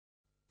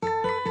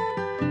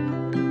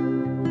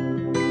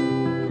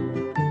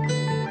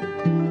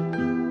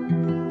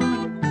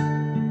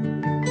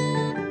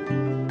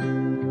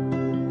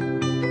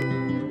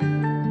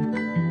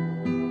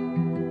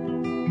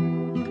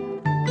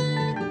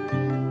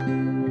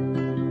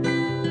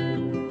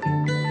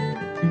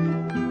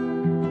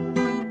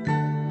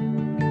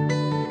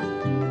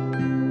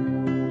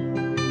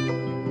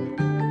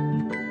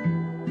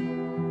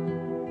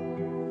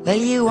Well,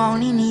 you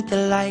only need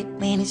the light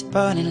when it's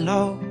burning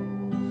low.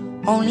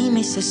 Only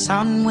miss the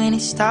sun when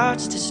it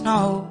starts to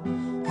snow.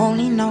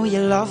 Only know you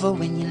love her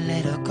when you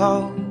let her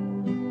go.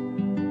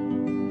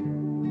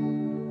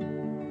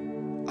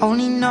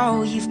 Only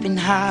know you've been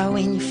high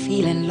when you're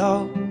feeling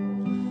low.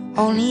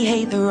 Only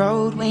hate the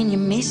road when you're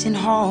missing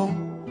home.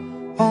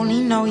 Only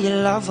know you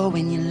love her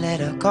when you let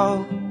her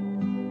go.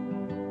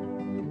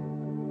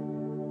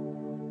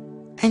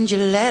 And you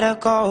let her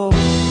go.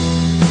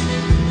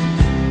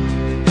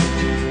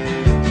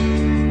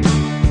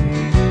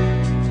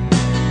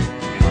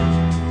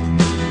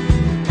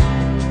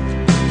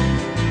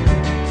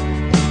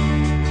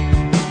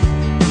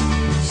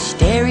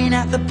 Staring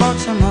at the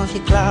bottom of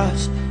your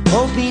glass,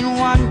 hoping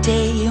one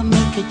day you'll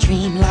make a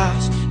dream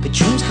last. But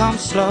dreams come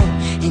slow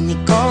and they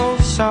go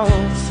so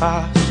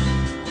fast.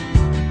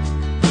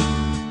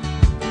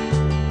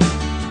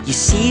 You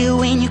see it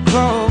when you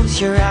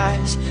close your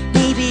eyes.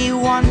 Maybe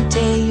one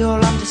day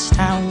you'll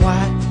understand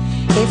why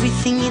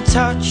everything you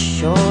touch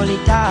surely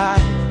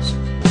dies.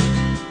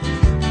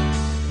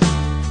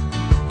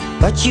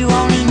 But you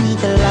only need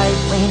the light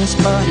when it's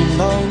burning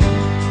low.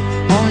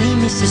 Only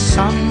miss the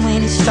sun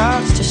when it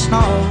starts to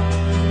snow.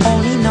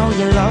 Only know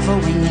you love her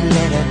when you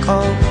let her go.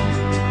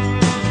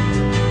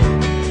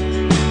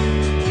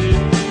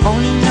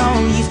 Only know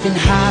you've been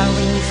high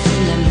when you're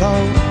feeling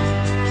low.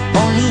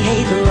 Only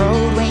hate the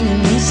road when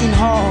you're missing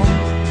home.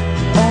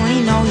 Only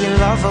know you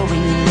love her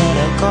when you let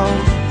her go.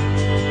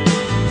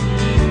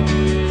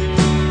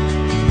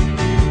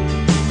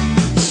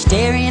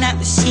 Staring at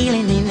the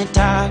ceiling in the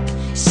dark,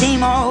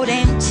 same old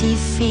empty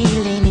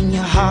feeling in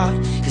your heart.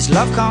 'Cause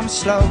love comes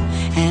slow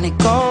and it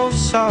goes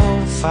so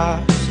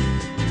fast.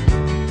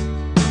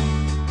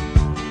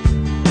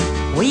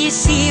 Well, you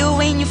see her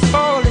when you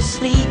fall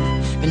asleep,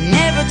 but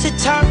never to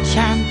touch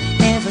and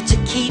never to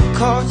keep.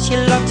 'Cause you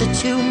loved her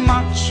too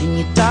much and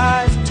you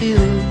dive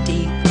too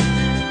deep.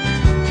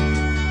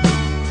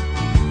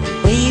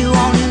 Well, you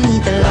only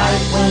need the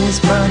light when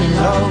it's burning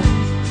low.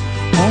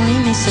 Only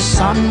miss the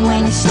sun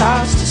when it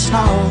starts to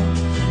snow.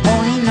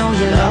 Only know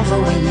you love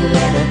her when you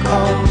let her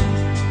go.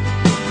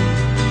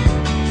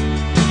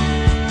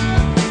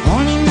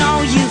 Only know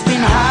you've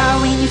been high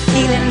when you're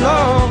feeling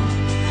low.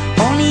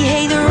 Only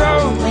hate the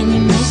road when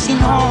you're missing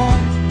home.